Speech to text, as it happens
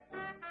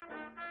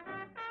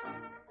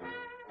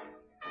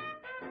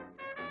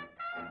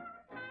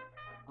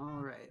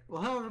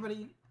Well, hello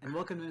everybody, and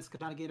welcome to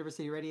Miskatonic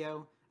University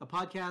Radio, a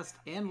podcast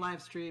and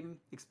live stream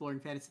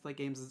exploring Fantasy Flight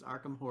Games'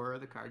 Arkham Horror,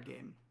 the card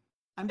game.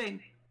 I'm Dane.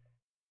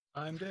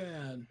 I'm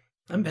Dan.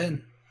 I'm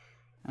Ben.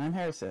 And I'm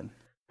Harrison.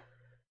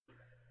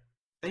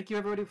 Thank you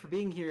everybody for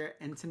being here,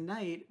 and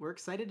tonight we're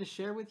excited to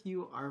share with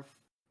you our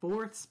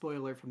fourth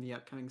spoiler from the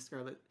upcoming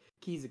Scarlet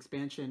Keys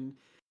expansion.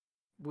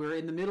 We're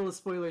in the middle of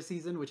spoiler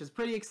season, which is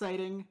pretty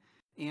exciting.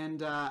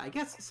 And I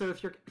guess, so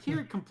if you're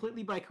here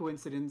completely by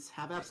coincidence,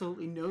 have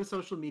absolutely no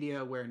social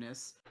media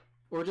awareness,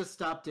 or just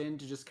stopped in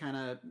to just kind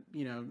of,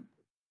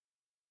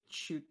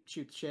 shoot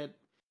shit,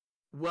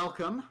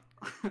 welcome.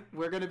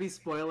 We're going to be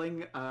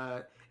spoiling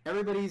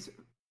everybody's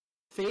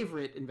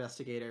favorite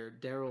investigator,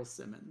 Daryl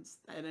Simmons.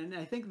 And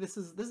I think this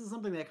is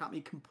something that caught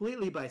me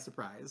completely by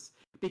surprise,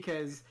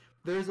 because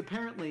there's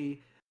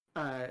apparently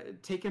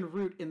taken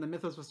root in the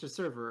Mythos Buster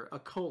server, a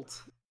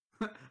cult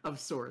of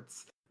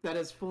sorts that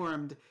has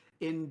formed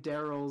in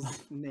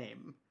Daryl's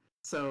name.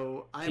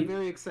 So I'm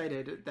very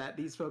excited that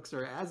these folks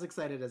are as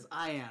excited as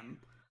I am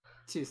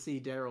to see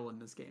Daryl in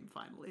this game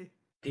finally.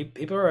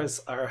 People are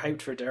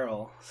hyped for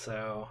Daryl,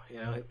 so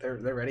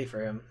they're ready for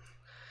him.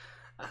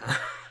 The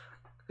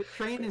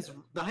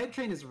hype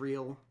train is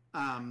real.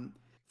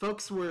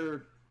 Folks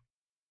were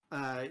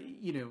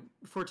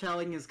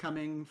foretelling his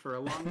coming for a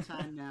long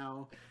time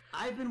now.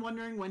 I've been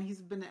wondering when he's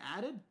been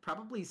added,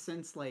 probably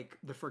since like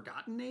the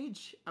Forgotten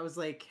Age. I was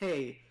like,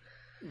 hey,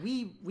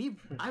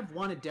 I've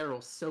wanted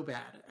Daryl so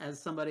bad as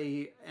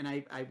somebody, and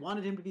I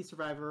wanted him to be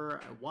Survivor.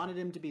 I wanted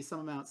him to be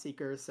some amount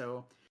Seeker,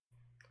 so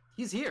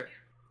he's here.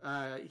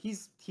 I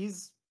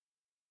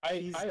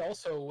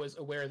also was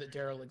aware that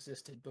Daryl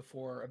existed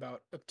before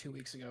about 2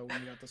 weeks ago when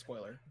we got the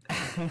spoiler.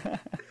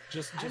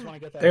 just want to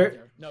get that out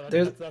there. No,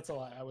 that's a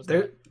lie. I was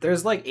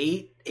there's like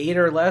eight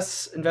or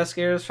less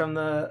investigators from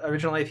the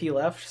original IP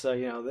left, so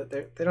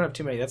they don't have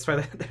too many. That's why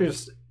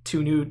there's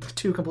two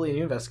completely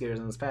new investigators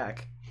in this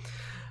pack.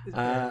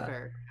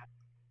 Fair.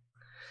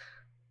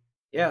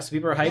 Yeah, so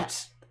people are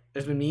hyped. Yeah.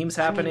 There's been memes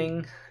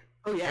happening.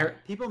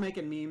 People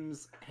making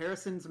memes.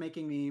 Harrison's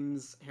making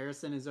memes.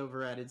 Harrison is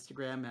over at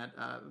Instagram at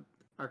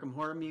Arkham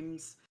Horror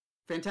Memes.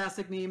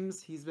 Fantastic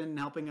memes. He's been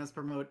helping us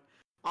promote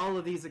all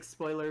of these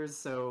spoilers,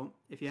 so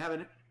if you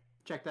haven't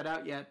checked that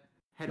out yet,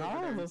 head over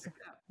there and check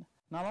it out.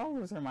 Not all of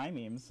those are my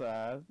memes.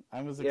 I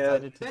was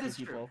excited to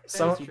see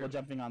people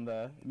jumping on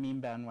the meme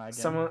bandwagon.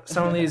 Some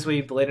of these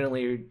we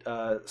blatantly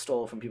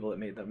stole from people that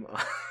made them.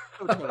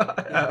 Some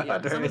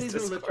of these were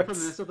lifted from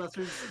the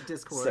Mythobusters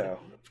Discord,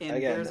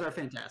 and theirs are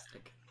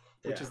fantastic.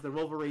 Which is the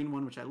Wolverine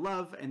one, which I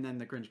love, and then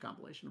the Cringe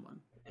compilation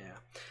one. Yeah,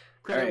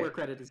 credit where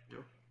credit is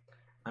due.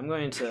 I'm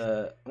going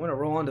to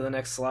roll on to the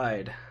next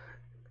slide.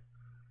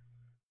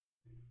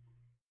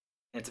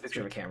 It's a picture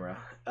of a camera.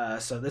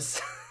 So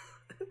this.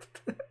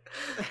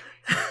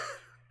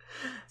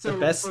 So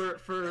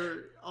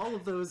for all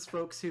of those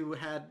folks who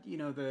had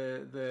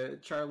the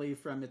Charlie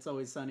from It's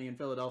Always Sunny in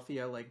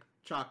Philadelphia like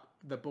chalk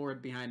the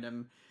board behind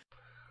him,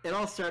 it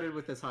all started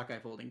with this Hawkeye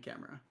folding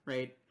camera,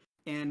 right?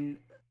 And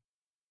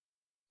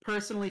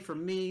personally, for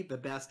me, the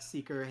best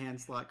Seeker hand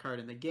slot card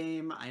in the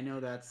game. I know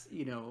that's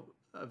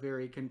a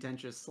very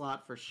contentious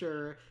slot for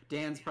sure.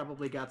 Dan's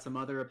probably got some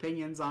other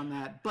opinions on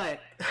that, but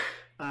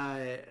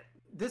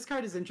this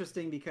card is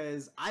interesting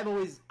because I've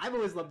always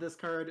loved this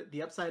card.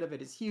 The upside of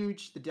it is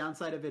huge. The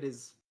downside of it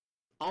is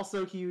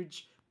also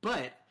huge.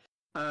 But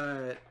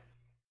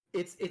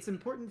it's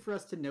important for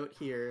us to note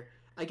here,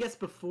 I guess,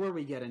 before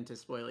we get into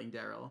spoiling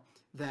Daryl,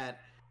 that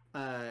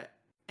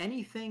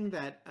anything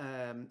that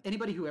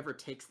anybody who ever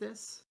takes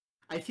this,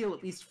 I feel,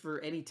 at least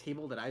for any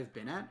table that I've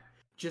been at,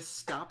 just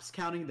stops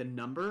counting the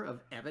number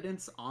of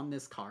evidence on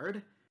this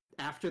card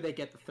after they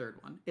get the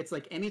third one. It's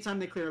like anytime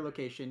they clear a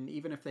location,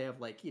 even if they have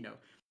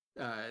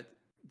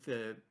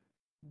the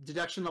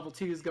deduction level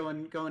 2s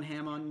going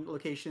ham on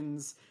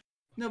locations,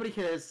 nobody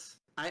cares.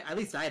 At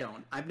least I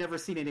don't. I've never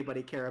seen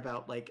anybody care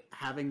about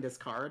having this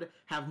card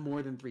have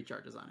more than 3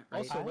 charges on it.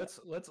 Right? Also,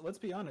 let's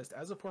be honest.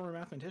 As a former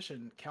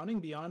mathematician, counting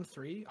beyond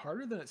 3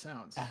 harder than it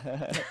sounds.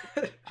 Why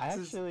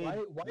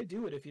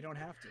do it if you don't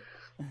have to?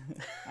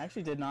 I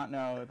actually did not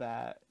know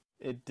that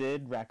it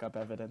did rack up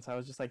evidence. I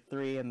was just like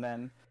 3, and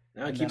then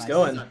it keeps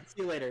going.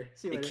 See you later.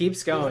 It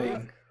keeps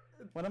going.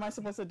 What am I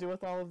supposed to do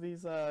with all of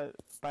these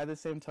by the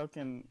same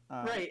token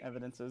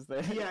evidences?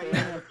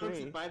 Folks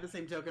buy the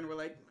same token. We're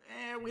like,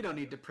 we don't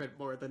need to print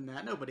more than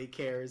that. Nobody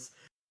cares.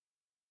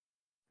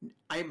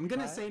 I'm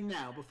gonna say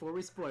now, before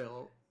we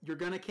spoil, you're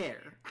gonna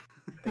care.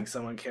 I think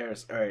someone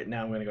cares. All right,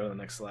 now I'm gonna go to the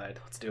next slide.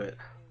 Let's do it.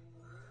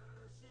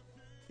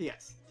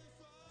 Yes.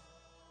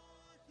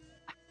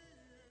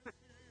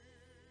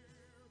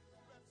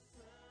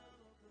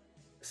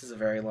 This is a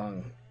very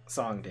long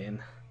song,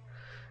 Dane.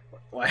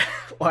 Why?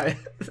 I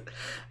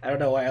don't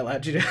know why I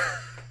allowed you to.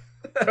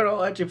 I don't know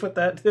why you put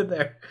that in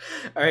there.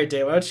 All right,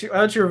 Dave. Why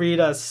don't you read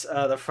us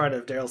the front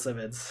of Daryl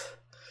Simmons?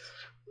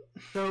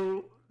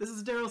 So this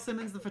is Daryl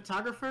Simmons, the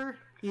photographer.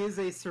 He is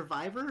a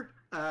survivor.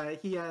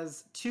 He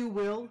has 2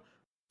 will,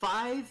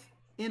 5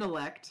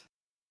 intellect,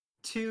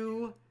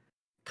 2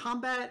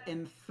 combat,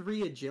 and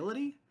 3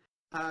 agility.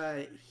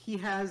 He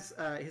has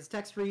his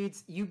text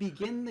reads, "You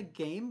begin the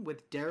game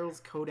with Daryl's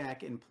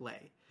Kodak in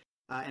play.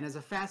 And as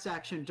a fast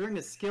action, during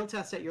a skill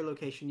test at your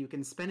location, you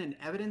can spend an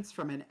evidence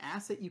from an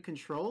asset you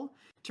control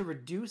to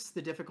reduce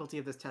the difficulty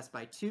of this test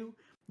by 2,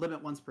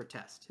 limit once per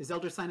test. His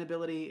Elder Sign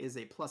ability is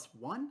a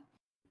 +1.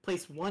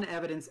 Place 1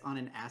 evidence on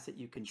an asset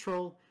you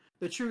control.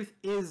 The truth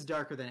is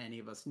darker than any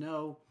of us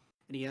know."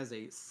 And he has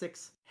a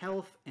 6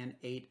 health and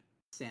 8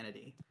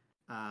 sanity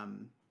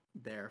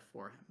there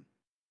for him.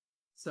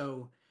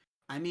 So,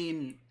 I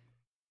mean,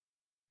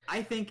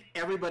 I think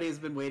everybody has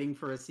been waiting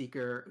for a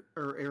Seeker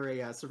or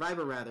a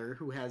Survivor rather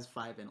who has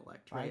 5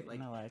 intellect, right?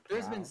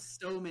 There's been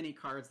so many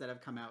cards that have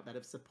come out that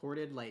have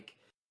supported like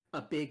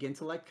a big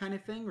intellect kind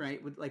of thing,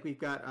 right? We've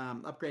got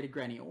upgraded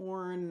Granny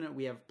Orn,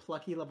 we have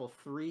Plucky level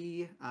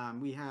 3,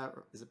 we have,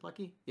 is it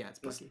Plucky? Yeah, it's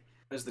Plucky.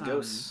 There's the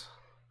ghosts.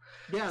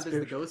 Yeah, there's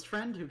the ghost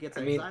friend who gets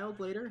exiled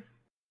later.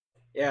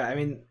 Yeah, I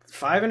mean,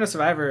 5 in a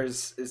Survivor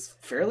is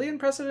fairly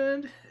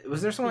unprecedented.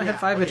 Was there someone that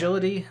had 5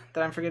 agility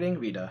that I'm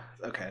forgetting? Vita.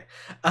 Okay.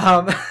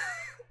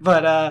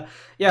 But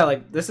yeah,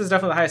 like this is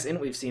definitely the highest int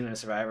we've seen in a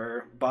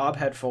Survivor. Bob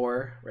had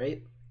 4,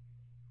 right?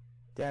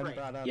 Dan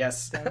brought up,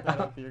 yes. Dan brought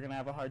up you're gonna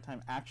have a hard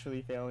time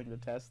actually failing the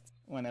test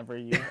whenever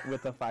you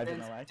with the 5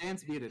 intellect.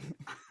 Dan's muted.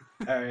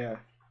 Oh yeah.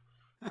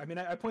 I mean,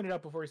 I pointed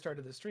out before we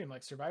started the stream,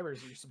 like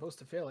Survivors, you're supposed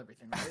to fail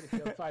everything, right? If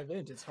you have 5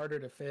 int, it's harder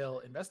to fail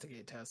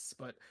investigate tests,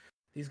 but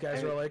these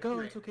guys are like, "Oh,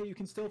 it's okay. You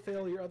can still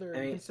fail your other.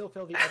 You can still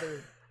fail the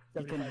other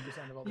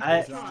 75% of all the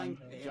I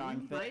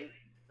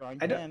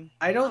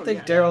don't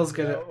think Daryl's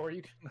gonna. Or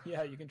you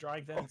can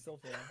drawing then and still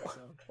fail.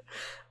 So.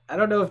 I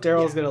don't know if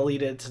Daryl's gonna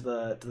lead into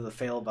the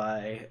fail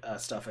by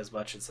stuff as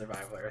much in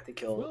Survivor. I think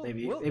he'll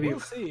maybe we'll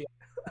see.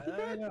 I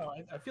don't know.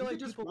 I feel like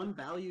just one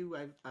value.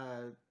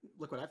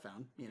 Look what I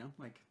found. You know,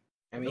 like.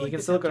 I mean, he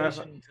can still go to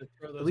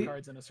throw those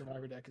cards in a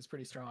Survivor deck is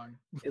pretty strong.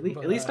 At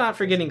least not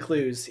for getting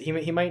clues.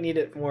 He might need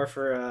it more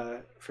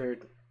for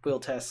wheel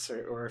tests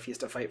or if he has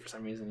to fight for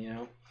some reason, you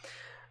know.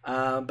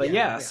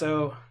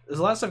 So there's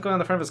a lot of stuff going on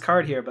the front of his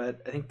card here,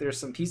 but I think there's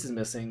some pieces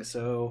missing.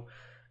 So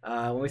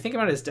when we think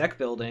about his deck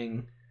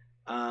building,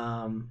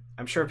 I'm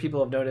sure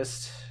people have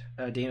noticed.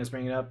 Dane was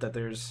bringing up that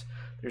there's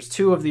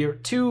two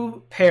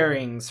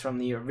pairings from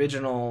the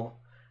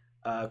original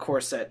core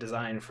set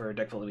design for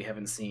deck building we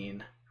haven't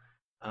seen.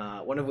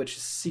 One of which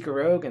is Seeker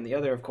Rogue, and the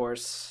other, of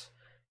course,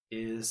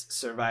 is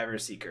Survivor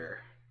Seeker,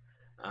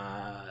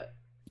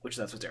 which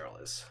that's what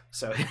Daryl is.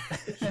 So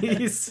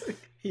he's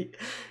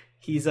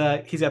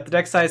got the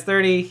deck size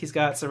 30. He's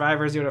got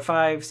Survivor 0 to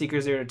 5, Seeker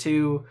 0 to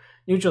 2,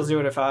 Neutral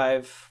 0 to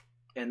 5,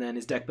 and then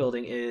his deck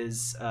building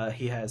is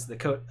he has the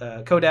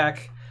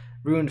Kodak,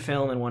 Ruined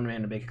Film, and 1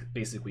 mana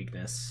basic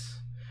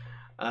weakness.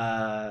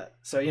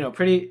 So you know,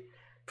 pretty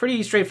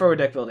straightforward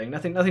deck building.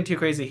 Nothing too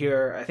crazy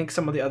here. I think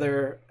some of the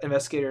other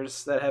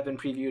investigators that have been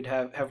previewed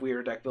have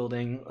weird deck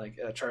building, like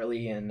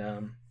Charlie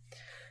and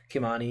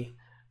Kimani.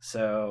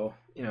 So,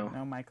 you know.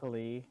 No, Michael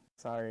Lee.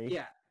 Sorry.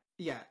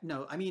 Yeah.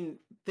 No, I mean,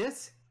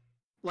 this,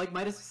 like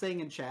Midas was saying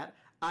in chat,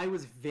 I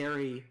was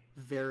very,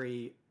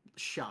 very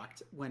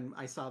shocked when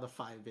I saw the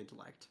 5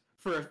 intellect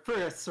for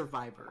a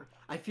Survivor.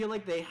 I feel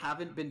like they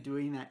haven't been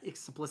doing that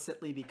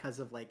explicitly because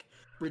of like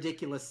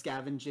ridiculous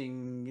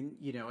scavenging,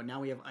 you know, and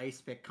now we have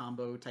ice pick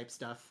combo type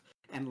stuff,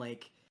 and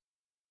like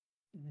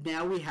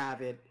now we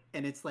have it,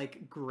 and it's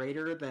like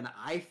greater than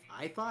I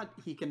thought.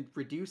 He can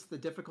reduce the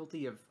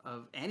difficulty of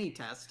any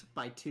test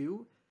by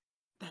 2.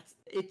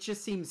 It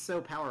just seems so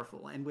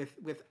powerful, and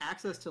with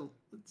access to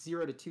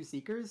 0 to 2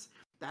 Seekers,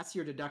 that's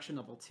your deduction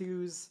level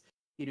 2s.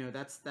 You know,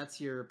 that's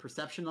your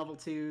perception level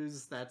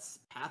 2s. That's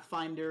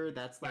Pathfinder.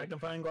 That's like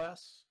magnifying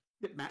glass.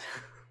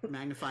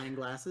 Magnifying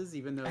glasses,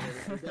 even though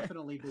they're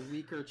definitely the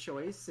weaker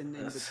choice in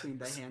between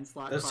the hand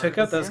slot. Let's check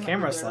out those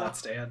camera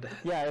slots, Dan.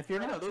 Yeah, if you're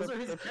not those are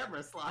his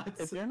camera slots.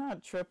 If you're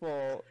not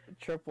triple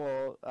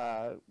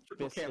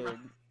fisted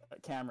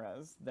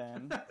cameras,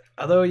 then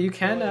although you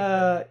can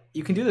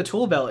do the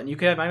tool belt and you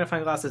can have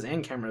magnifying glasses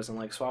and cameras and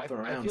like swap them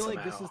around. I feel somehow.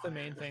 Like this is the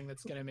main thing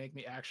that's going to make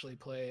me actually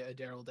play a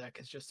Daryl deck,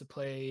 is just to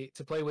play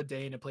with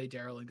Dane, to play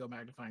Daryl and go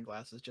magnifying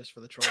glasses just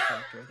for the troll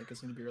factor. I think it's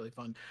going to be really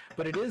fun.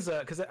 But it is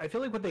because I feel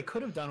like what they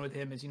could have done with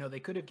him is, you know, they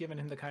could have given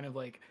him the kind of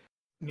like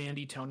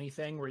Mandy Tony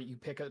thing where you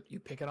pick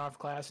an off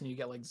class and you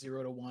get like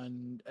 0 to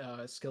 1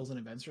 skills and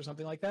events or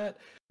something like that.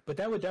 But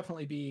that would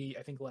definitely be,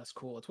 I think, less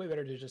cool. It's way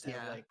better to just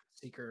have like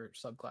Seeker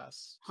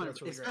subclass. So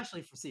that's really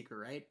especially great. For Seeker,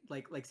 right?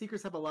 Like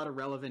Seekers have a lot of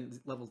relevant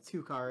level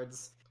 2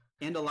 cards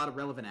and a lot of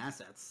relevant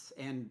assets,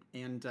 and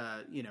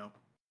you know,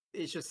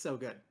 it's just so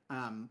good.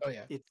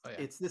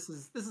 This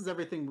is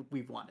everything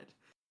we've wanted.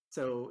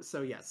 So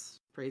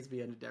yes, praise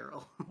be unto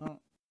Daryl. Well,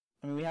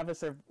 I mean, we have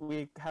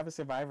a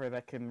Survivor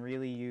that can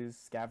really use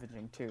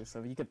scavenging too.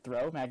 So you could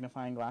throw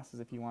magnifying glasses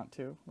if you want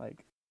to,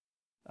 like,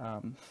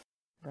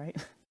 right?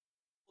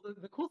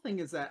 The cool thing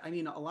is that, I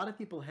mean, a lot of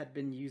people had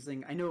been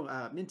using, I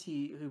know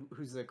Minty,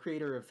 who's a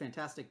creator of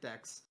fantastic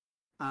decks,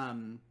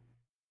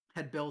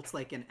 had built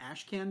like an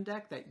Ashcan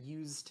deck that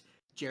used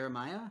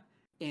Jeremiah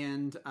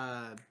and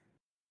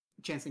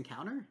Chance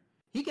Encounter.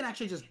 He can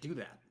actually just do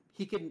that.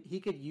 he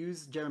could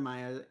use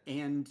Jeremiah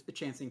and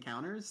chance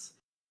encounters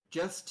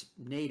just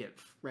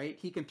native, right?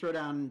 He can throw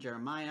down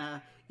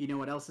Jeremiah. You know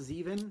what else is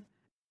even?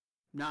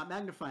 Not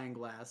magnifying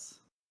glass.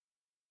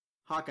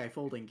 Hawkeye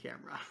folding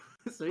camera.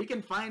 So he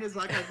can find his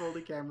Hawkeye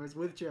folding cameras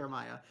with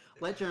Jeremiah.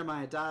 Let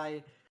Jeremiah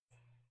die.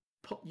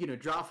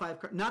 Draw 5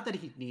 cards. Not that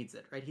he needs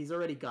it, right? He's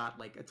already got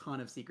like a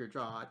ton of secret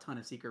draw, a ton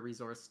of secret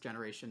resource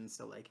generation.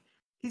 So like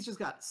he's just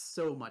got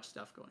so much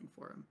stuff going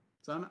for him.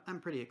 So I'm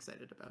pretty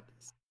excited about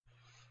this.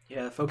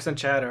 Yeah, folks in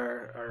chat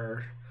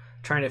are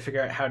trying to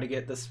figure out how to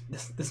get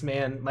this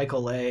man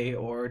Michael Lay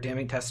or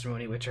Damning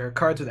Testimony, which are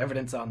cards with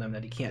evidence on them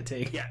that he can't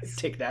take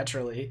take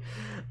naturally.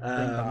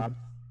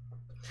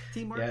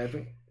 Teamwork.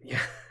 Yeah,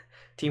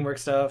 teamwork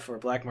stuff or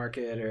black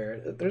market,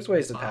 or there's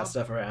ways to pass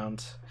stuff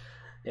around.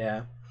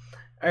 Yeah.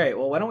 All right.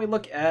 Well, why don't we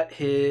look at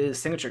his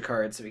signature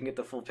card so we can get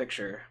the full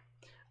picture?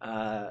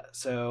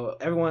 So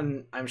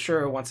everyone, I'm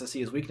sure, wants to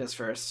see his weakness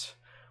first,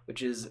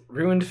 which is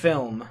Ruined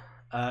Film.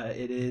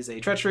 It is a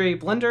treachery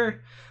blender.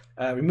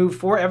 Remove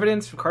 4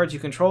 evidence from cards you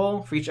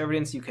control. For each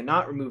evidence you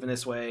cannot remove in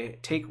this way,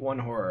 take 1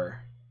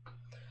 horror.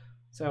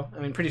 So, I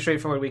mean, pretty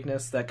straightforward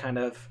weakness that kind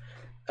of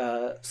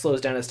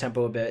slows down his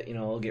tempo a bit.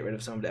 It'll get rid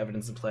of some of the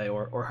evidence in play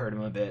or hurt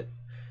him a bit.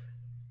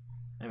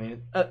 I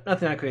mean,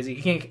 nothing that crazy.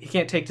 He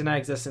can't take deny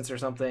existence or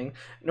something.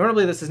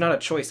 Normally, this is not a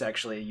choice.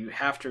 Actually, you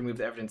have to remove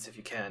the evidence if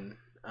you can.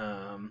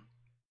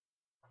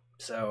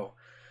 So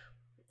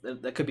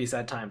that could be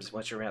sad times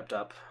once you're ramped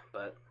up.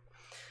 But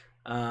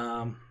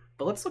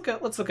let's look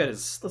at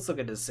his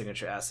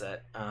signature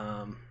asset.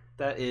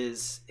 That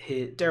is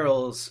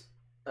Daryl's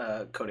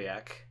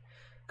Kodiak.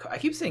 I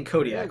keep saying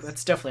Kodiak.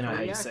 That's definitely not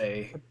Kodiak? how you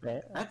say.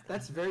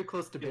 That's very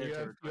close to bear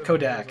territory.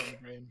 Kodak.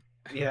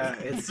 Yeah,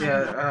 it's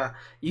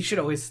you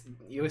always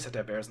have to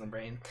have bears in the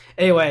brain.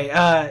 Anyway,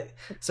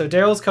 so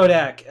Daryl's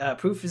Kodak,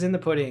 proof is in the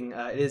pudding.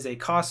 It is a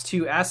cost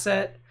 2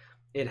 asset.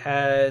 It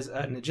has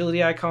an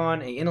agility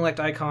icon, a intellect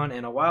icon,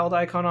 and a wild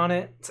icon on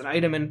it. It's an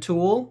item and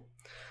tool.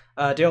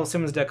 Daryl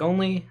Simmons deck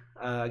only.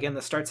 Again,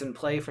 this starts in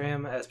play for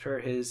him as per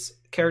his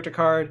character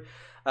card.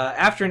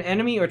 After an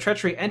enemy or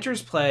treachery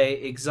enters play,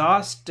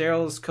 exhaust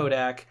Daryl's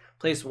Kodak.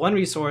 Place 1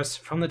 resource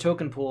from the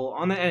token pool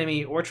on the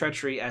enemy or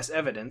treachery as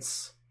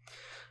evidence.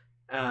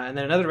 And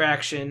then another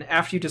action,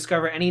 after you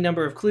discover any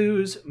number of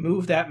clues,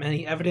 move that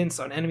many evidence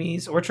on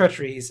enemies or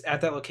treacheries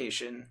at that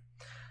location,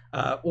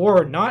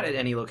 or not at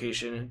any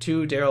location,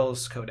 to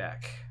Daryl's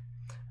Kodak.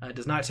 It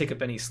does not take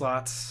up any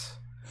slots.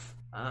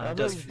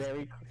 Does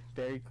very,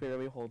 very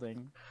clearly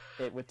holding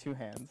it with 2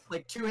 hands.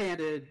 Like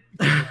two-handed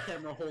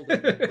camera holding.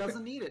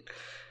 Doesn't need it.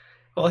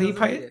 Well,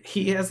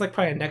 he has like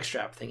probably a neck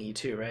strap thingy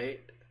too,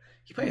 right?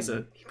 He probably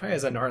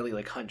has a gnarly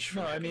like hunch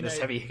for this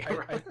heavy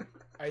camera.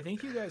 I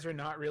think you guys are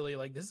not really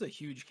like, this is a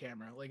huge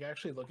camera. Like,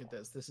 actually look at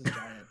this. This is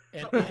giant.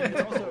 And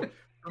it's also,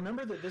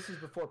 remember that this is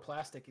before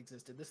plastic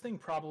existed. This thing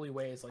probably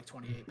weighs like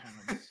 28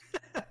 pounds.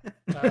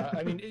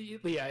 I mean,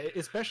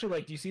 especially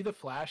like, do you see the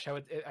flash? How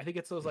I think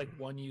it's those like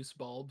one-use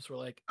bulbs where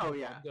like, bulb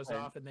goes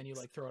off and then you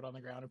like throw it on the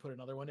ground and put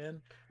another one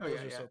in. Those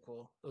are so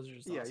cool. Those are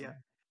just awesome.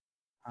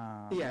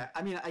 Yeah,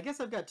 I mean, I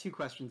guess I've got 2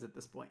 questions at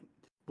this point.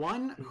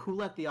 1, who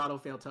let the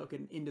auto-fail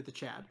token into the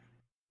chat?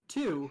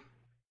 2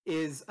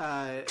 is,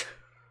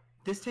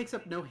 this takes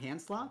up no hand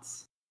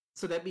slots,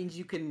 so that means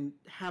you can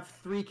have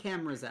 3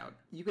 cameras out.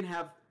 You can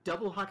have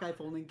double Hawkeye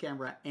folding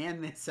camera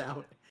and this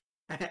out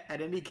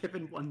at any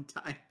given one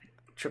time.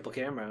 Triple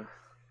camera.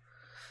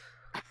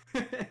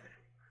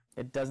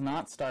 It does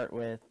not start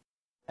with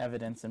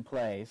evidence in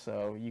play,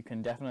 so you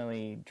can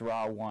definitely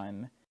draw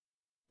 1,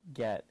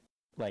 get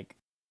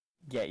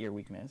your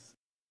weakness.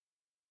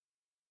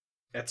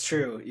 That's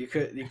true. You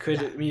could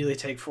immediately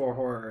take 4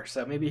 horror.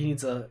 So maybe he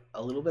needs a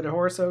little bit of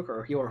horror soak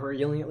or horror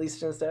healing at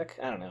least in his deck.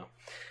 I don't know.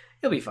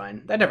 He'll be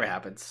fine. That never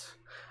happens.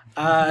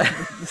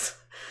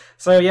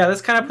 So yeah,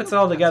 this kind of puts it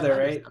all together,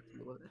 right?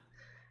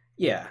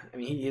 Yeah, I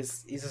mean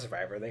he's a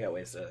survivor. They got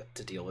ways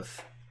to deal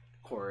with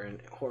horror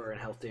and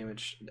health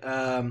damage.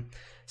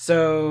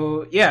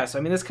 So I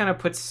mean this kind of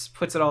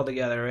puts it all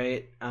together,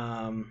 right?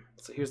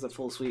 So here's the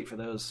full suite for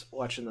those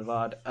watching the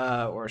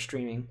VOD or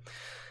streaming.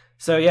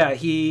 So yeah,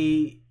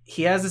 he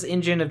has this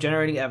engine of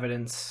generating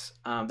evidence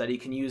that he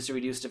can use to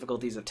reduce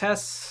difficulties of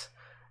tests.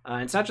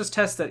 And it's not just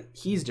tests that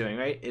he's doing,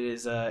 right? It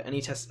is a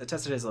test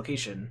at his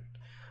location.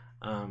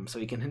 So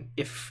he can,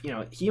 if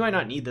he might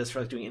not need this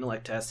for like doing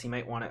intellect tests. He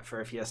might want it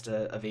for if he has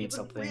to evade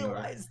something.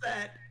 Realize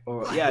that.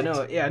 Or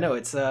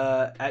it's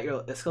at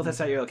your skill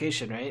test at your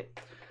location, right?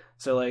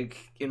 So like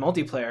in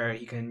multiplayer,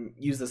 he can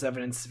use this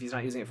evidence if he's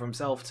not using it for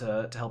himself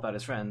to help out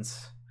his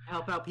friends.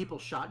 Help out people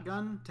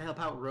shotgun, to help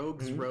out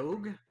rogues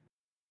rogue.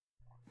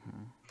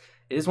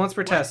 It is once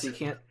per test. You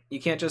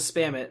can't just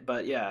spam it,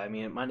 but yeah, I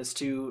mean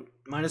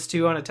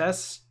 -2 on a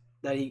test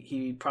that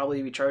he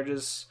probably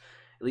recharges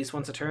at least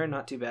once a turn,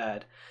 not too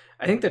bad.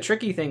 I think the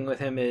tricky thing with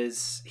him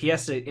is he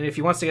has to, and if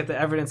he wants to get the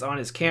evidence on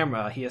his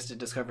camera, he has to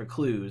discover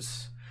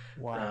clues.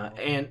 Wow.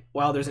 And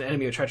while there's an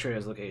enemy or treachery at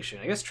his location,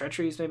 I guess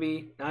treachery is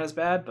maybe not as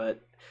bad,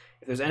 but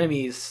if there's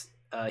enemies,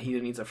 he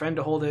either needs a friend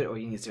to hold it, or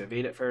he needs to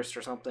evade it first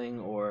or something,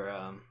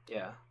 or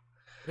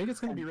I think it's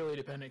going to be really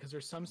dependent because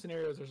there's some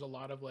scenarios. There's a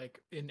lot of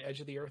like in Edge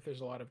of the Earth.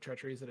 There's a lot of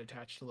treacheries that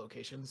attach to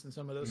locations in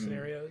some of those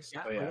scenarios,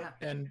 Yeah, Oh, yeah.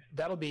 and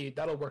that'll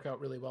work out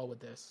really well with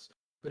this.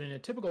 But in a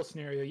typical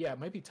scenario, yeah, it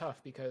might be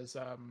tough because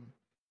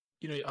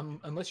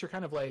unless you're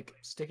kind of like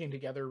sticking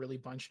together, really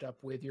bunched up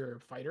with your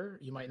fighter,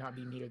 you might not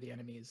be near the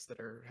enemies that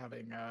are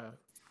having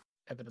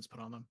evidence put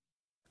on them.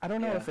 I don't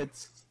know Yeah.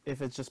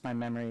 if it's just my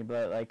memory,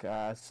 but like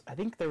I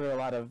think there were a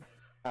lot of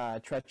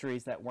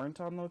treacheries that weren't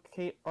on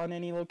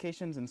any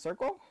locations in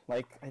Circle.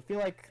 Like I feel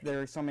like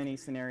there are so many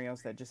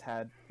scenarios that just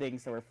had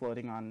things that were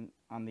floating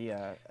on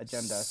the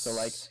agenda. So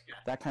like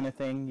that kind of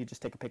thing, you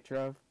just take a picture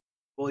of.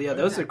 Well, yeah,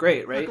 those are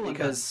great, right? Circle and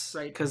Because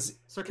Bend, right? because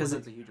Circle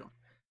Bend's a huge one.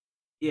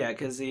 yeah,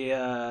 because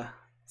the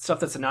stuff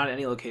that's not in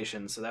any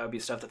location, so that would be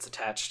stuff that's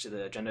attached to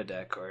the agenda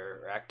deck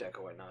or act deck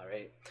or whatnot,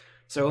 right?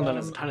 So Golden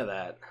has a ton of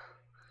that.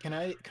 Can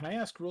I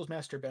ask Rules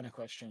Master Ben a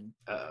question?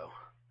 Oh.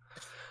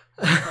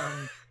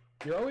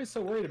 You're always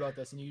so worried about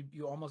this, and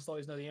you almost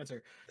always know the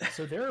answer.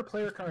 So there are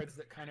player cards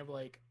that kind of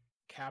like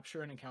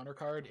capture an encounter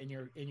card in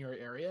your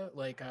area.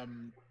 Like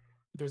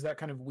there's that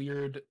kind of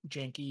weird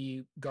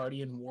janky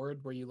Guardian Ward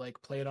where you like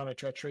play it on a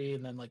treachery,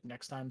 and then like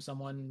next time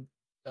someone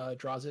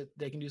draws it,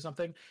 they can do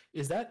something.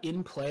 Is that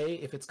in play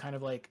if it's kind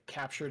of like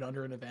captured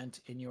under an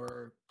event in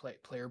your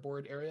player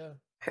board area?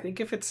 I think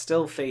if it's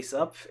still face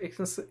up,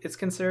 it's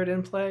considered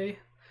in play.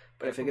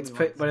 But if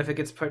it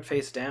gets put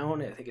face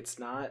down, I think it's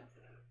not.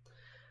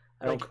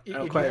 I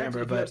don't quite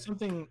remember, but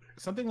something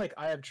like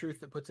I Have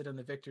Truth that puts it in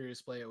the victory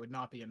display, it would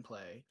not be in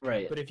play.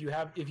 right. But if you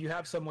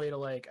have some way to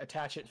like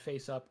attach it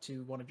face up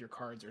to one of your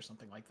cards or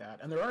something like that,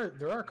 and there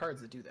are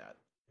cards that do that.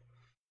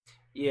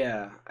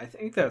 Yeah, I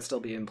think that'd still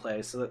be in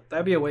play. So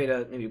that'd be a way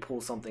to maybe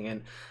pull something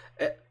in.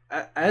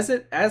 As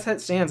it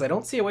stands, I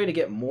don't see a way to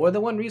get more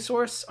than one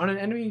resource on an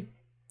enemy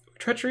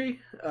treachery,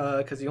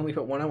 because you only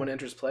put one on when it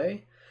enters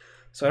play.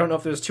 So I don't know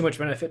if there's too much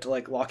benefit to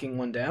like locking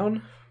one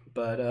down.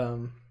 But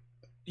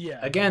yeah.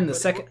 Again, the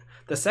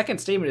second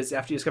statement is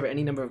after you discover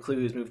any number of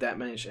clues, move that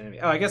many enemy.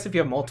 Oh, I guess if you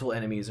have multiple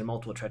enemies or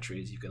multiple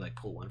treacheries, you could like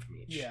pull one from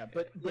each. Yeah,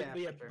 but sure.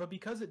 but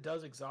because it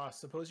does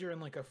exhaust, suppose you're in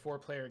like a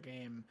 4-player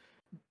game,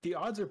 the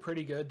odds are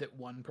pretty good that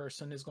one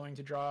person is going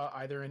to draw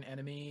either an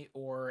enemy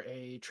or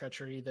a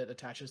treachery that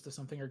attaches to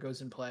something or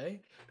goes in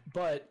play.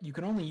 But you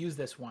can only use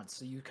this once,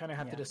 so you kind of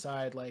have to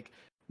decide like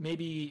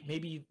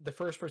maybe the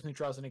first person who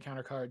draws an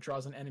encounter card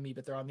draws an enemy,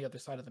 but they're on the other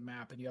side of the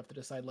map, and you have to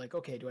decide like,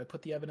 okay, do I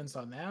put the evidence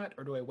on that,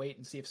 or do I wait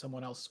and see if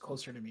someone else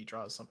closer to me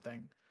draws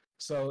something?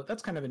 So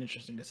that's kind of an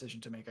interesting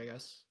decision to make, I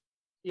guess.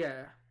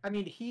 Yeah, I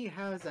mean, he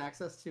has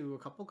access to a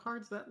couple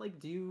cards that like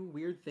do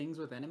weird things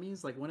with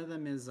enemies. Like one of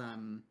them is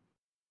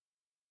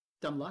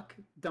Dumb Luck.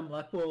 Dumb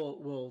Luck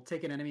will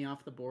take an enemy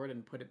off the board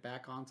and put it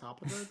back on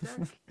top of the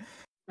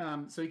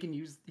deck. So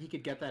he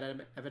could get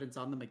that evidence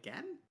on them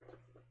again.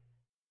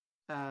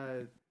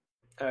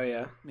 Oh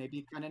yeah.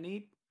 Maybe kind of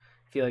neat.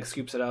 If he like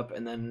scoops it up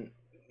and then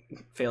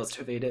fails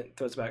to evade it,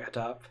 throws it back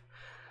atop.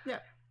 Yeah.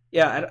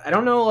 Yeah, I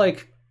don't know,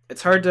 like,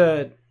 it's hard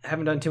to, I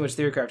haven't done too much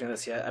theory crafting on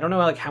this yet. I don't know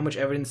like how much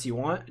evidence you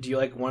want. Do you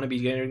like want to be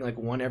getting like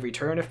one every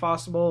turn if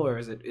possible, or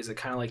is it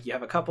kind of like you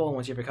have a couple, and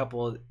once you have a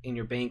couple in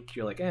your bank,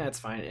 you're like, it's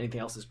fine. Anything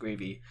else is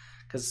gravy,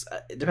 because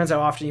it depends how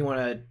often you want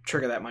to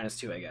trigger that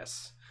 -2, I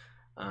guess.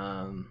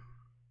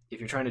 If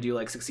you're trying to do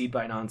like succeed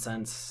by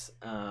nonsense,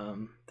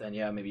 then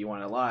yeah, maybe you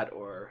want it a lot,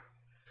 or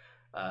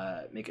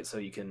make it so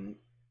you can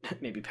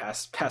maybe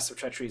pass some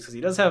treacheries, because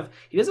he does have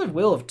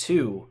will of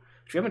 2,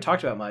 which we haven't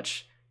talked about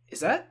much. Is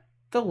that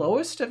the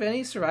lowest of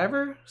any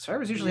survivor?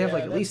 Survivors usually have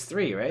like at least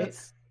 3, right?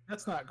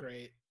 That's not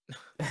great.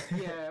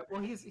 Yeah,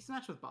 well, he's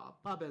matched with Bob.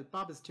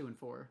 Bob is 2 and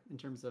 4 in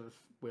terms of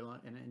will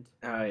and end.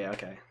 Oh yeah,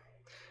 okay.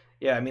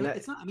 Yeah, I mean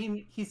it's not. I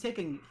mean, he's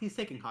taking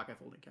Hawkeye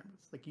folding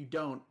cameras. Like you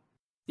don't.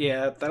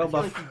 Yeah, that'll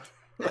buff.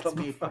 Like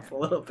that'll buff a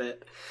little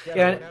bit.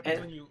 Yeah.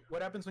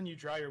 What happens when you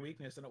draw your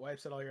weakness and it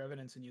wipes out all your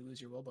evidence and you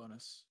lose your will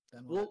bonus?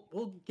 Then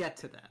we'll get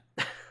to that.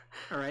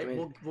 All right, I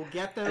mean, we'll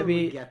get there.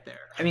 we'll get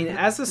there. I mean,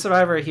 as a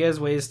survivor, he has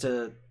ways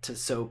to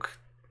soak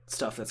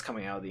stuff that's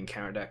coming out of the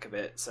encounter deck a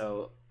bit,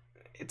 so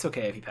it's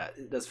okay if he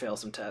does fail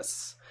some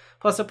tests.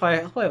 Plus, he'll probably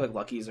have like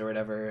luckies or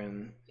whatever,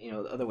 and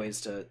other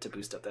ways to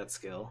boost up that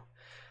skill.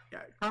 Yeah,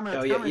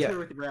 Karma's here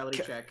with the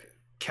reality check.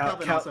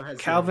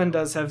 Calvin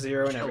does have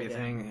 0 and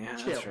everything. Down. Yeah,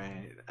 Chill. that's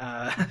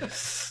right.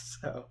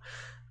 So,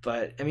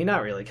 but I mean,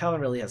 not really.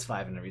 Calvin really has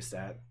 5 in every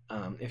stat,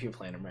 if you're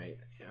playing him right.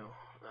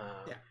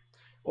 Yeah.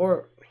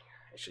 Or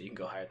actually, you can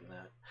go higher than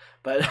that.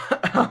 But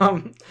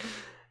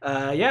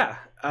yeah.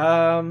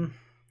 I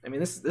mean,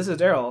 this is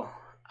Daryl.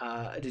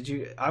 Did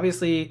you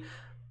obviously?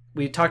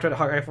 We talked about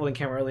Hawkeye folding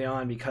camera early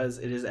on because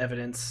it is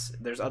evidence.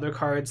 There's other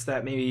cards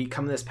that maybe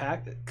come in this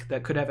pack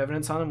that could have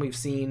evidence on them. We've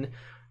seen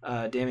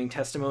Damning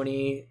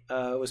Testimony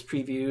was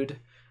previewed,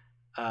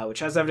 which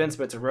has evidence,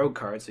 but it's a rogue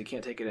card, so you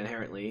can't take it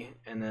inherently.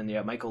 And then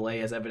Michael Lay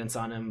has evidence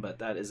on him, but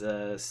that is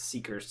a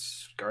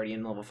Seeker's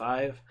Guardian level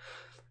 5.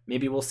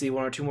 Maybe we'll see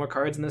 1 or 2 more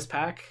cards in this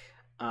pack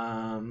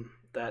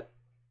that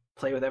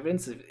play with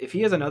evidence. If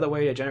he has another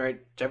way to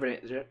generate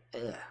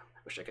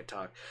wish I could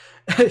talk.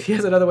 If he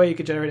has another way you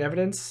could generate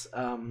evidence,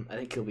 I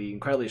think he'll be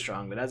incredibly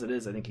strong. But as it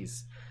is, I think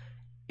he's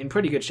in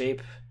pretty good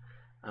shape.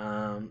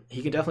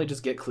 He can definitely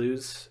just get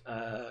clues,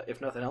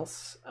 if nothing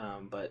else.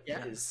 But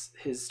Yeah.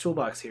 his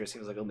toolbox here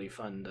seems like it'll be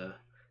fun to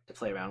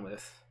play around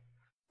with.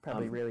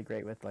 Probably really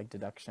great with like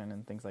deduction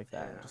and things like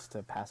that, Yeah. just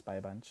to pass by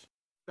a bunch.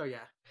 Oh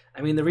yeah.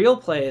 I mean, the real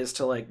play is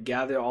to like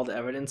gather all the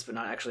evidence, but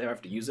not actually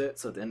have to use it.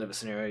 So at the end of a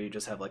scenario, you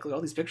just have like, look at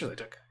all these pictures I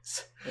took.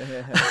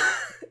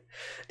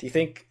 Do you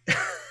think?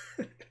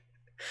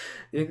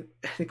 I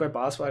think my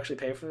boss will actually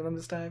pay for them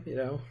this time. You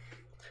know,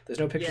 there's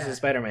no pictures Yeah. of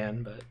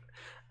Spider-Man, but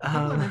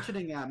People are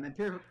mentioning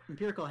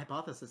empirical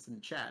hypothesis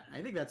in chat.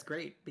 I think that's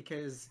great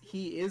because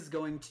he is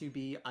going to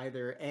be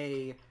either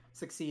A,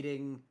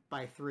 succeeding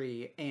by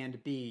 3,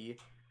 and B,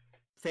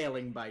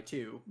 failing by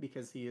 2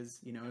 because he is,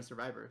 a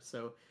survivor.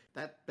 So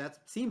that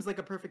seems like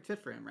a perfect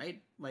fit for him,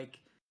 right? Like,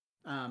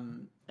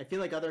 I feel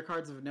like other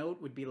cards of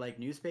note would be like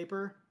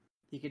newspaper.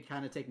 He could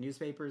kind of take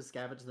newspapers,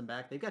 scavenge them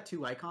back. They've got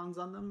 2 icons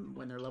on them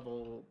when they're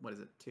level,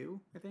 2,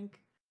 I think?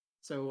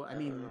 So, I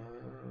mean,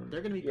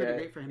 they're going to be pretty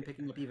great for him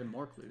picking up even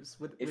more clues.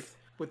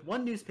 With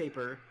 1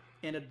 newspaper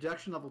and a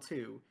deduction level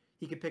 2,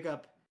 he could pick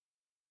up,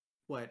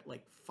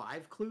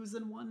 5 clues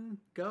in one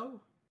go?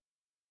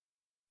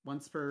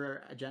 Once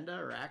per agenda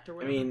or act or I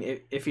whatever? mean,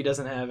 if he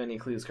doesn't have any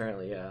clues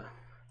currently, yeah.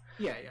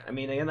 Yeah. I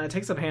mean, again, that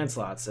takes up hand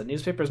slots. A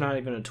newspaper's not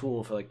even a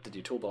tool for like to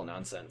do tool belt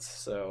nonsense.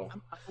 So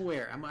I'm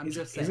aware. I'm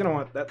just saying. he's gonna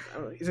want that.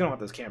 He's gonna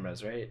want those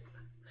cameras, right?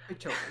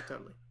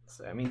 Totally.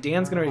 So I mean,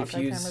 Dan's gonna Hawkeye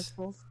refuse. cameras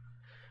tools?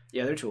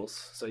 Yeah, they're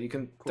tools, so you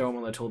can throw them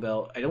on the tool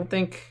belt. I don't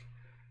think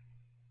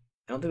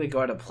they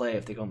go out of play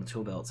if they go on the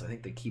tool belt. So I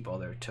think they keep all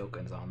their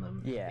tokens on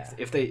them. Yeah.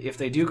 If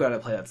they do go out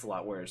of play, that's a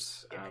lot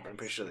worse. But I'm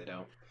pretty sure they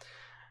don't.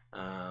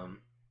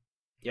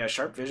 Yeah,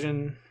 sharp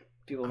vision.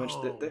 People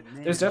mentioned that.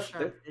 There's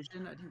definitely Sharp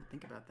vision. I didn't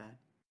think about that.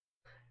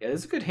 yeah.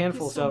 There's a good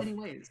handful of There's so stuff. many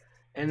ways.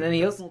 And then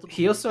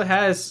he also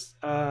has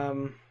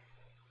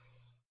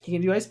he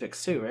can do ice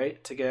picks too,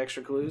 right? To get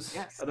extra clues.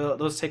 Yes.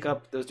 Those do take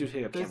up Those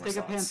camera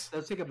slots.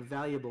 those take up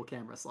valuable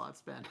camera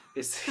slots, Ben.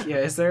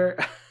 Is there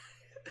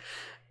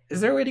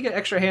a way to get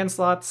extra hand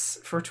slots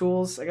for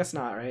tools? I guess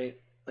not, right?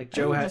 Like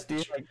Joe has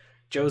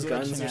Joe's do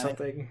guns or shenanigans.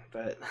 something,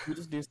 but You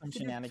just do some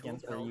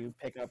shenanigans where you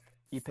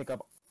pick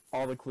up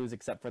all the clues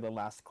except for the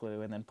last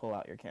clue and then pull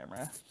out your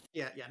camera.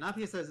 Yeah.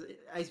 Nathia says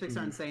ice picks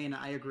are insane.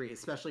 I agree,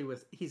 especially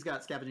with he's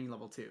got scavenging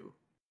level 2,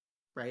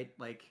 right?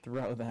 Like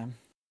Throw them.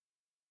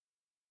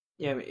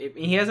 yeah,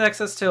 he has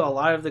access to a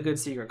lot of the good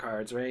secret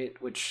cards, right?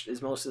 Which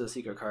is most of the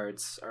secret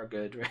cards are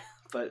good, right?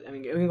 But I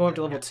mean, we can go up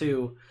to level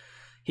 2.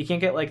 He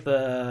can't get like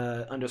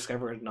the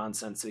undiscovered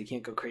nonsense, so he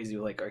can't go crazy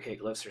with like archaic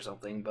glyphs or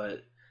something.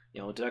 But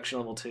deduction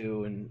level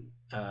 2 and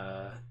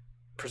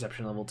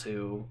perception level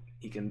 2,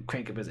 he can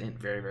crank up his int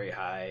very, very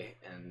high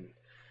and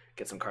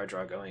get some card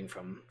draw going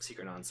from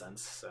secret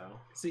nonsense. So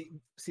See,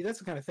 that's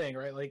the kind of thing,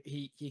 right? Like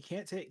he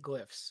can't take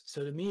glyphs.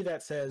 So to me,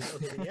 that says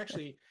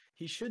okay,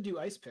 he should do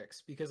ice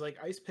picks because like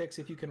ice picks,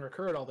 if you can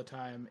recur it all the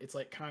time, it's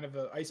like kind of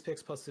a ice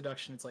picks plus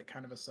deduction. It's like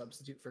kind of a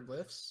substitute for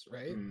glyphs,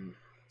 right?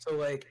 So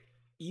like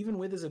even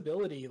with his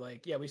ability,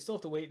 like we still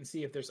have to wait and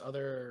see if there's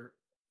other.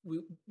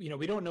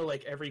 We don't know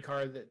like every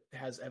card that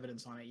has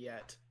evidence on it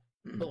yet.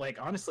 But like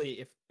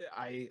honestly, if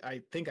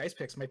I think ice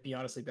picks might be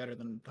honestly better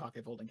than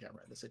Hawkeye folding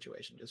camera in this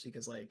situation, just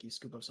because like you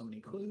scoop up so many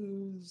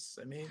clues.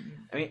 I mean,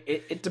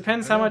 it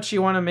depends how much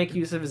you want to make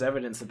use of his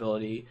evidence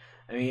ability.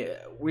 I mean,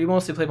 we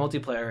mostly play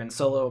multiplayer, and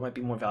solo it might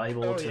be more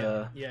valuable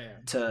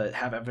to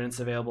have evidence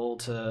available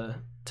to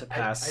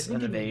pass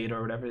an evade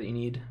or whatever that you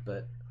need.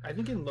 But I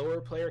think in lower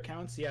player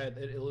counts,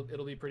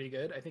 it'll be pretty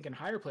good. I think in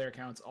higher player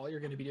counts, all you're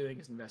going to be doing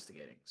is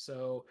investigating.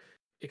 So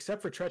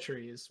except for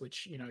treacheries,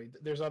 which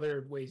there's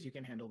other ways you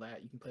can handle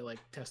that. You can play like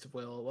test of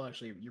will. Well,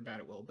 actually, you're bad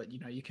at will, but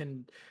you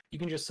can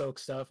just soak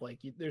stuff. Like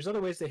there's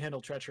other ways to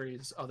handle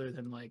treacheries other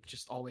than like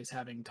just always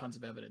having tons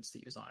of evidence to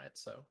use on it.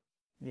 So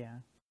yeah,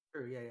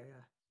 true.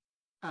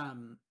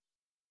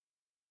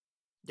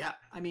 Yeah.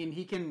 I mean,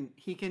 he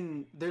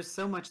can. There's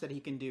so much that he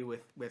can do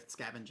with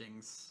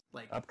scavengings,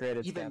 like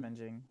upgraded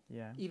scavenging.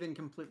 Yeah, even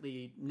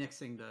completely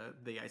nixing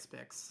the ice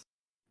picks.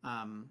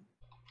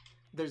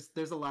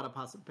 There's a lot of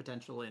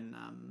potential in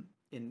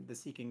the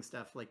seeking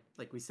stuff. Like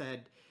we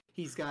said,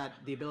 he's got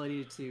the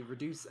ability to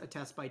reduce a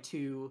test by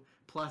 2.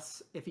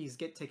 Plus, if he's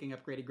taking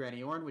upgraded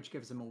Granny Orn, which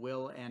gives him a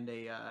will and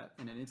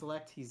an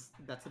intellect,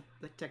 that's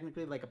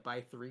technically like a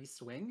by 3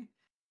 swing.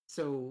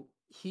 So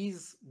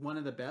he's one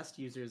of the best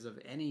users of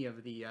any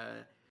of the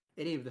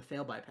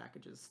fail by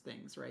packages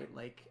things, right?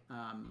 Like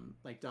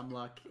Dumb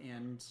Luck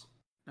and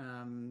I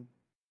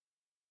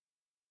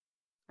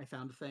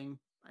found a thing.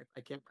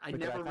 I can't. I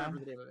never remember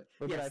the name of it.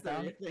 Yes,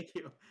 thank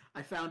you.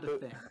 I found a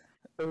thing.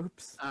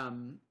 Oops.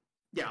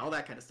 Yeah, all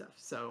that kind of stuff.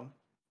 So,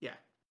 yeah.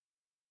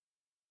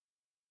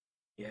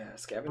 Yeah,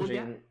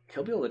 scavenging.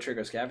 He'll be able to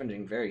trigger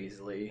scavenging very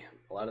easily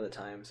a lot of the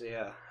time. So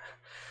yeah,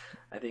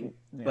 I think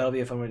that'll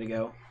be a fun way to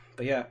go.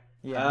 But yeah.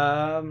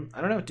 I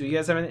don't know. Do you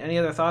guys have any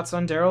other thoughts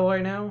on Daryl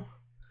right now?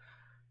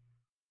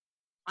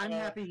 I'm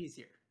happy he's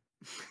here.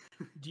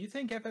 do you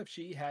think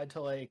FFG had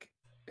to like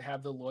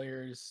have the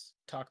lawyers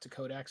talk to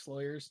Kodak's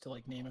lawyers to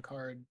like name a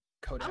card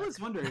Kodak. I was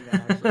wondering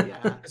that actually. Yeah,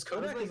 because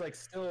Kodak I was is like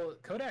still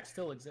Kodak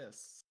still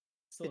exists.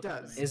 Still It a does.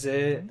 company. Is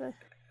it? Don't they?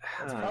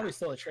 It's Huh. probably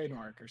still a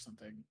trademark or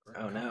something. Or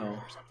Oh, no. copyright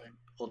or something.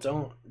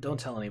 Well, don't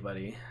tell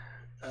anybody.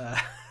 Don't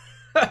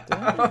they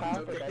Don't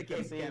have get the like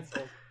game FCC?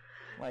 canceled.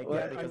 Like, Well,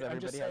 yeah, because I'm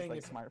just everybody has saying like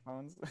if-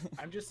 smartphones.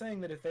 I'm just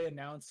saying that if they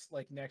announce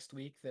like next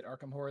week that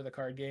Arkham Horror the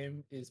card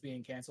game is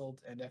being canceled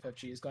and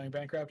FFG is going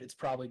bankrupt, it's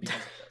probably because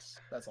of this.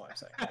 That's all I'm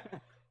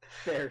saying.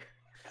 Fair.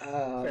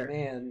 Oh Fair.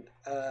 man.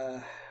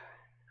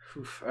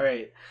 Oof. All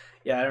right.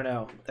 Yeah, I don't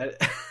know.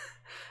 That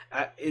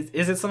is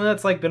it something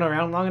that's like been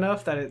around long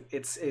enough that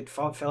it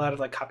fell out of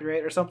like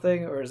copyright or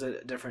something, or is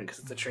it different because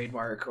it's a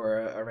trademark or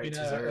a right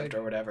reserved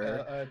or whatever?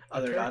 A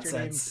other character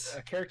named, nonsense.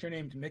 a character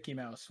named Mickey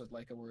Mouse would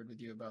like a word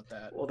with you about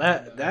that. Well,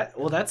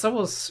 And, that's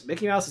almost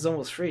Mickey Mouse is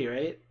almost free,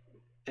 right?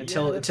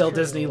 Until that's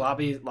Disney true.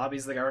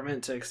 lobbies the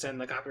government to extend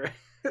the copyright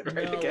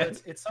right no, again.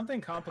 it's something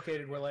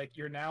complicated where like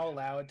you're now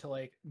allowed to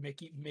like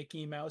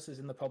Mickey Mouse is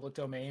in the public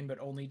domain, but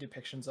only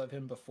depictions of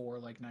him before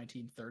like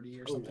 1930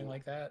 or something Ooh.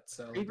 like that.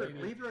 So Reaver,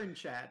 maybe- Reaver in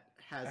chat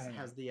I don't know.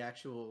 has the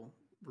actual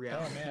oh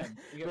reality. man,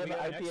 we We're got the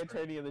an IP expert.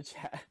 attorney of the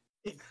chat.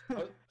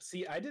 Oh,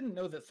 see, I didn't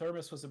know that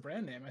Thermos was a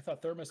brand name. I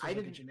thought Thermos was I like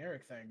a didn't-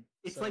 generic thing.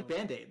 It's So, like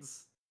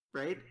Band-Aids,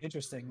 right?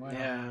 interesting. Wow.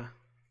 Yeah.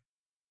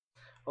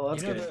 Well,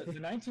 that's you know, good.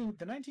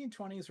 the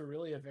 1920s were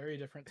really a very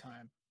different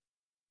time.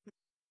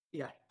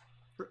 Yeah,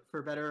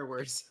 for better or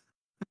worse.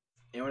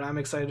 You know what I'm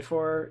excited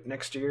for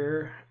next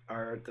year?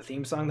 The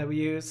theme song that we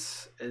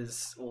use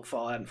will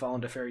fall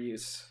into fair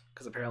use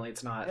because apparently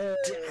it's not. Hey,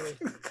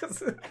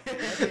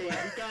 Hey,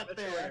 we got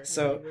there.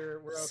 So-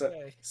 we're so-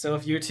 okay. So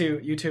if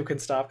YouTube can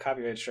stop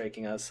copyright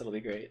striking us, it'll be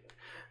great.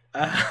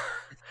 All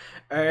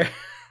right,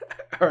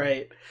 all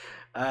right.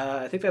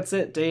 I think that's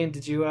it. Dane,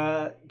 did you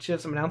have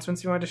some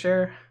announcements you wanted to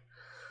share?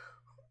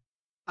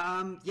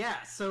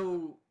 Yeah,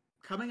 so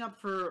coming up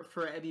for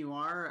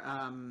MUR,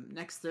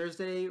 next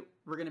Thursday,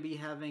 we're going to be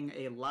having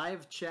a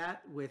live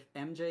chat with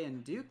MJ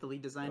and Duke, the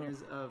lead designers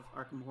of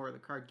Arkham Horror, the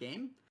card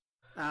game.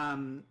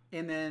 And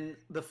then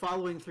the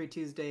following 3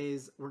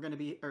 Tuesdays, we're going to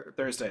be...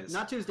 Thursdays.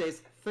 Not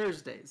Tuesdays,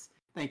 Thursdays.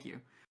 Thank you.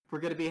 We're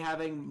going to be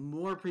having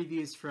more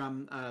previews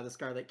from the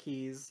Scarlet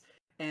Keys.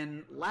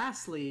 And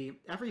lastly,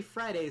 every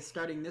Friday,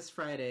 starting this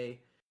Friday,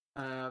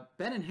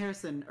 Ben and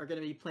Harrison are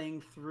going to be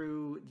playing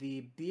through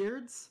the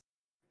Beards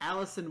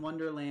Alice in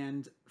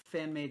Wonderland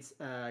fan-made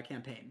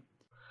campaign.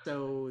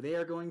 So they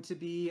are going to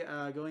be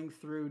going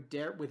through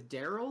with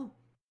Daryl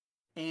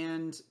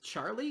and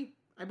Charlie,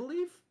 I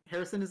believe.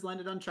 Harrison has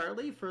landed on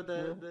Charlie for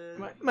the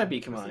Might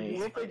be Kamani.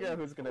 We'll figure out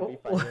who's gonna be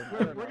Well, fighting. I we're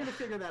don't know. going to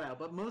figure that out,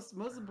 but most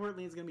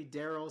importantly, it's going to be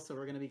Daryl. So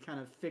we're going to be kind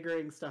of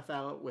figuring stuff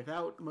out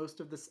without most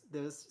of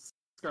this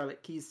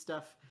Scarlet Keys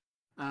stuff.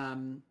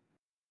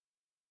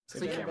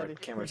 So yeah,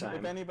 camera time.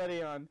 If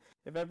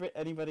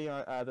anybody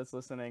that's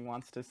listening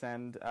wants to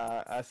send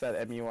us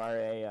at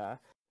MUR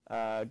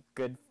a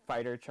good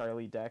fighter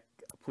Charlie deck,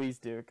 please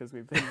do, because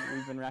we've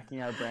been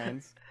racking our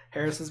brains.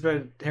 Harris and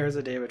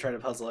David trying to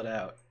puzzle it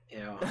out. You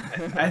know,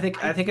 I think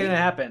it's gonna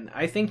happen.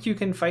 I think you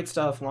can fight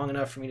stuff long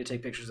enough for me to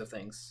take pictures of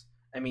things.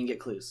 I mean, get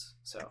clues.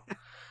 So,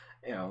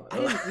 you know, I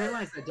didn't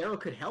realize that Daryl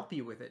could help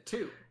you with it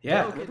too.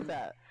 yeah. Daryl Look at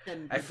that.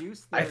 can I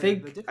reduce I the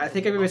think difficulty.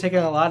 I'm gonna be taking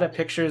a lot of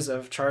pictures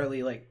of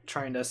Charlie like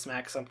trying to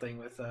smack something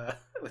with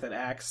an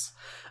axe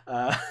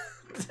The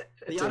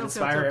to autofill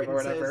inspire him token or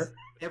whatever. says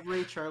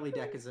every Charlie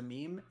deck is a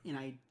meme, and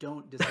I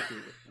don't disagree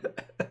with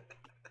him.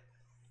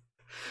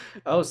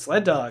 Oh,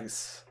 sled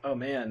dogs. Oh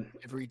man.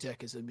 Every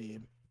deck is a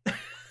meme.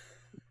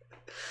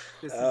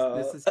 This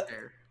is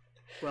fair.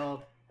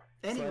 Well,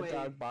 Sled anyway,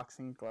 dog,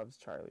 boxing gloves,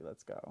 Charlie.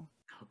 Let's go.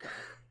 okay.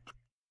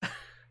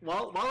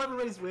 While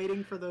everybody's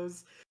waiting for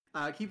those,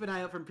 keep an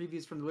eye out for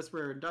previews from The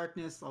Whisperer in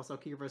Darkness, also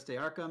Key vs. Day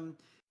Arkham,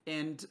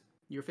 and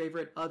your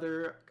favorite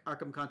other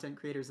Arkham content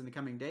creators in the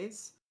coming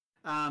days.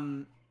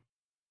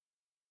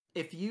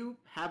 If you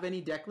have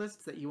any deck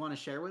lists that you want to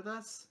share with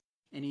us,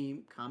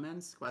 any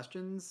comments,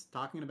 questions,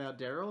 talking about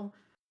Daryl,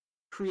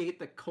 create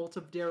the Cult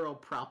of Daryl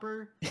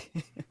proper,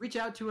 reach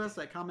out to us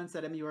at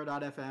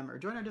comments@mur.fm or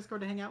join our Discord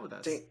to hang out with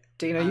us.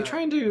 Dane, are you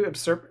trying to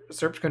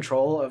usurp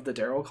control of the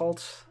Daryl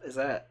cult? Is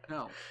that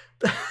No,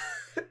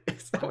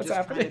 is that I'm what's just trying to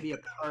happening? be a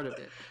part of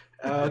it.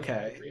 Oh,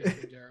 okay.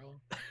 Daryl.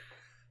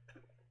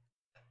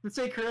 To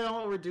stay current on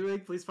what we're doing,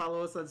 please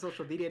follow us on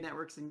social media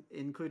networks,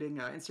 including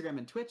Instagram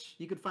and Twitch.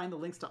 You can find the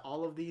links to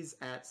all of these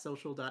at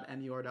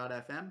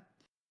social.mur.fm.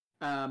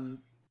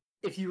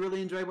 If you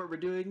really enjoy what we're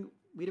doing,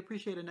 we'd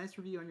appreciate a nice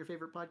review on your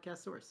favorite podcast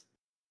source.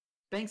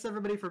 Thanks,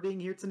 everybody, for being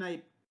here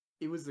tonight.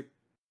 It was a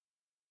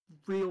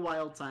real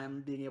wild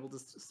time being able to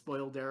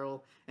spoil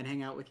Daryl and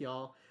hang out with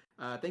y'all.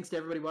 Thanks to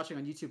everybody watching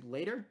on YouTube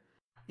later.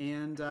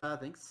 And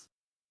thanks.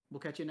 We'll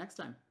catch you next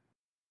time.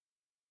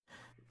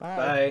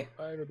 Bye.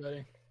 Bye,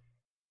 everybody.